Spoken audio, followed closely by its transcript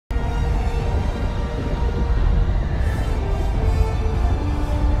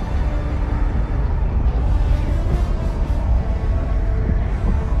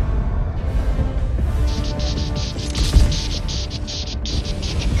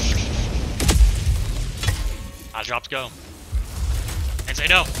Hot drops go. And say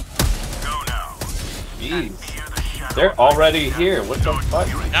no. Go now. Jeez. They're already here. What the fuck?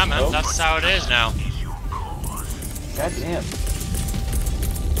 Yeah, man. Oh. That's how it is now. God damn.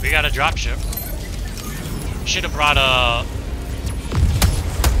 We got a dropship. Should have brought a...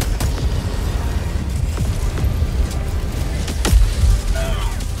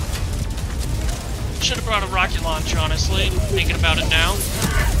 Should have brought a rocket launcher, honestly. Thinking about it now.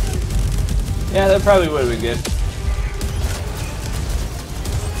 Yeah, that probably would have been good.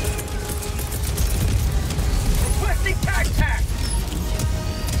 Requesting tac.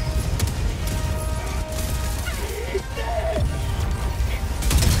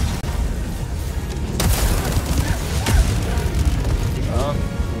 Oh,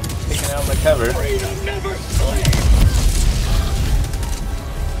 taking out my cover. Freedom never sleeps.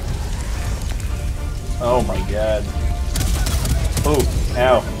 Oh my god. Oh,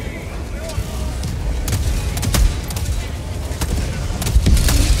 ow.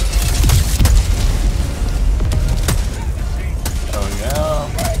 Oh no.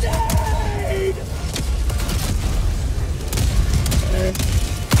 There.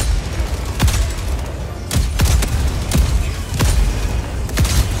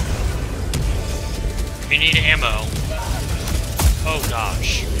 We need ammo. Oh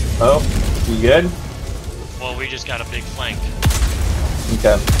gosh. Oh, you good? Well, we just got a big flank.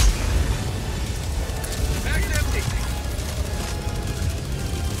 Okay. Mag's empty.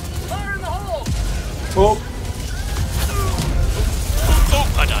 Fire in the hole. Oh, Oh,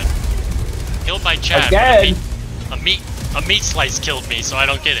 I died. Killed by Chad. again. A meat slice killed me, so I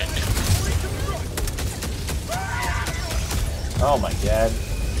don't get it. Oh my god.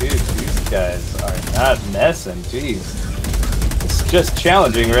 Dude, these guys are not messing. Jeez. It's just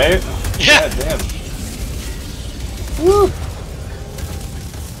challenging, right? Yeah. God damn. Woo!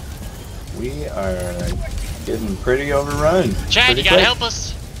 We are getting pretty overrun. Chad, pretty you gotta quick. help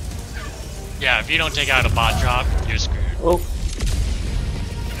us. Yeah, if you don't take out a bot drop, you're screwed. Oh.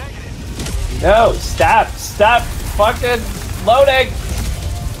 No, stop fucking loading.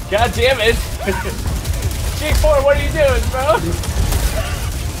 God damn it. G4, what are you doing, bro?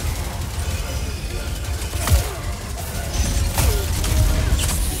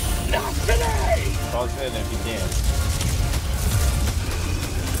 Not today. Pause in if you can.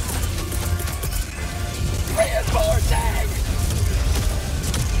 Reinforcing.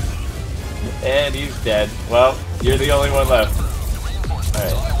 And he's dead. Well, you're the only one left.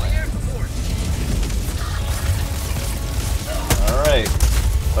 Alright. Alright.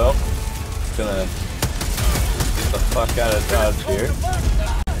 Well, gonna get the fuck out of dodge here.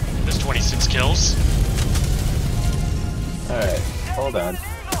 There's 26 kills. Alright, hold on.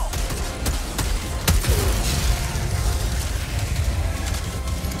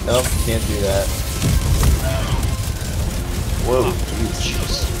 Nope, can't do that. Whoa,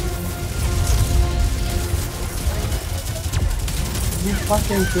 jeez. You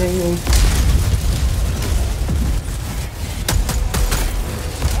fucking kidding me?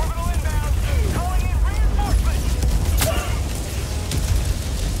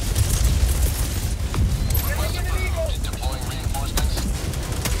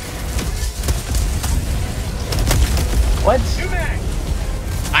 What?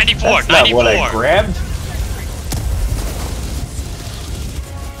 94, That's not 94. what I grabbed.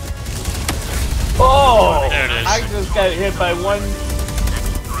 Oh! There it is. I just got hit by one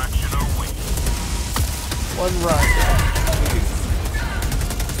rocket.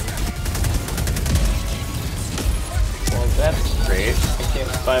 Well, that's great. I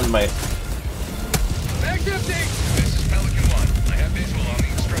can't find my... Mag's empty. This is Pelican 1. I have visual on the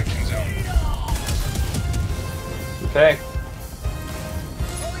extraction zone. Okay.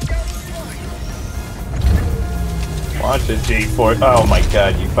 Launch a G4. Oh my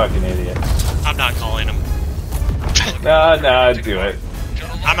god, you fucking idiot. I'm not calling him. No, do it.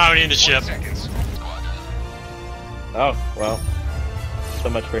 I'm out in the ship. Seconds. Oh, well. So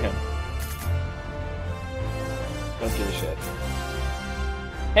much for him. Don't give a shit.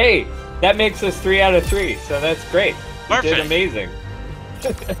 Hey, that makes us 3 out of 3, so that's great. You did Perfect. amazing.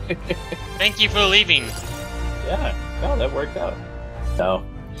 Thank you for leaving. Yeah, no, that worked out. No.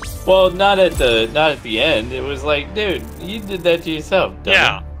 Well, not at the end. It was like, dude, you did that to yourself. dummy.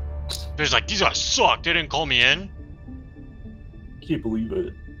 Yeah. There's like, these guys suck. They didn't call me in. Can't believe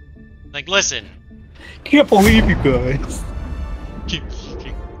it. Like, listen. Can't believe you guys.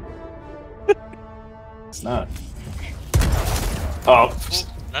 It's not. Oh,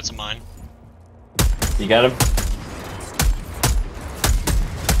 That's a mine. you got him?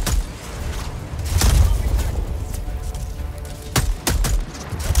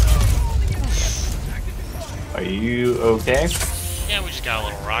 Are you okay? Yeah, we just got a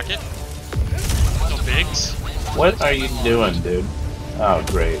little rocket. No bigs. What are you doing, dude? Oh,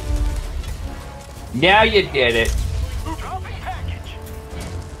 great. Now you did it.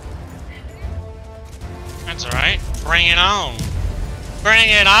 That's alright. Bring it on. Bring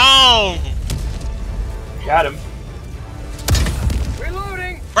it on! Got him.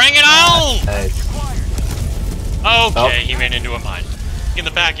 Reloading. Bring it on! Nice. Okay, he ran into a mine. In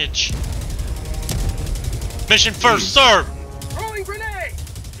the package. Mission first, sir! Throwing grenade.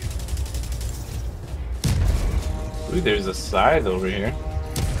 Ooh, there's a scythe over here.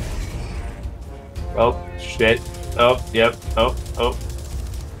 Oh, shit. Oh, yep. Oh, oh.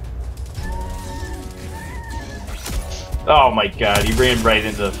 Oh my god, he ran right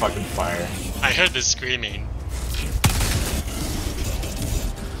into the fucking fire. I heard the screaming.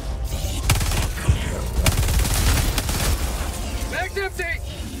 Mag's empty.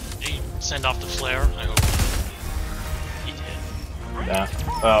 Did he send off the flare? I hope he did. Nah.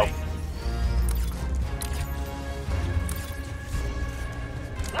 Oh.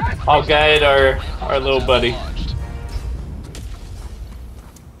 I'll guide our little buddy.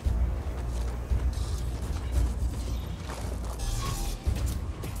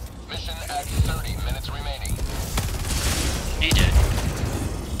 Mission at 30 minutes remaining. He did.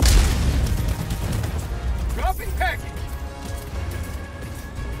 Dropping package.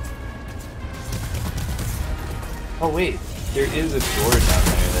 Oh wait, there is a door down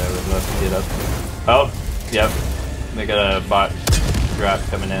there that I would love to get up to. Oh, yep. They got a bot drop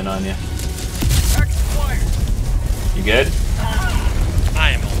coming in on you. Package acquired. You good?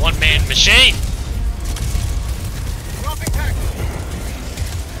 I am a one-man machine! Dropping package.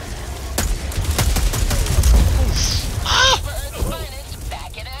 Ah!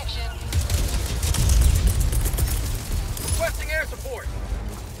 Back in action. Requesting air support.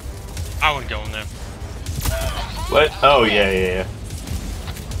 I wouldn't go in there. What? Oh yeah, yeah, yeah.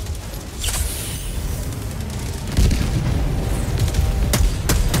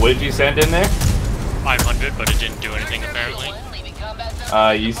 What did you send in there? 500, but it didn't do anything apparently.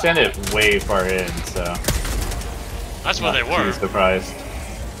 You sent it way far in, so. That's where they Not were. too surprised.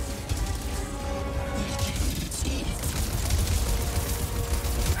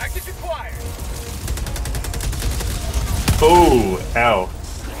 Package acquired. Oh, ow.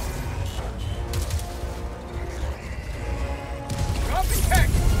 Dropping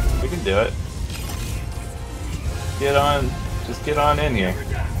package. We can do it. Get on. Just get on in here.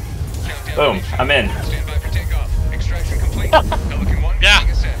 Boom. I'm in. Stand by for takeoff. Extraction complete. Pelican 1 Yeah.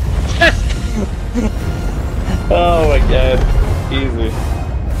 being ascent. Oh my god. Easy.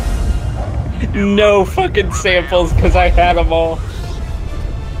 No fucking samples because I had them all. God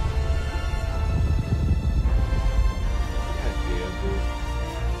damn, dude.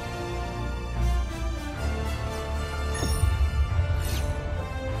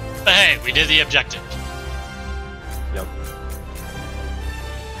 But hey, we did the objective. Yep.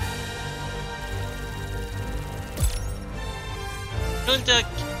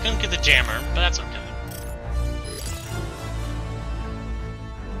 Couldn't get the jammer, but that's okay.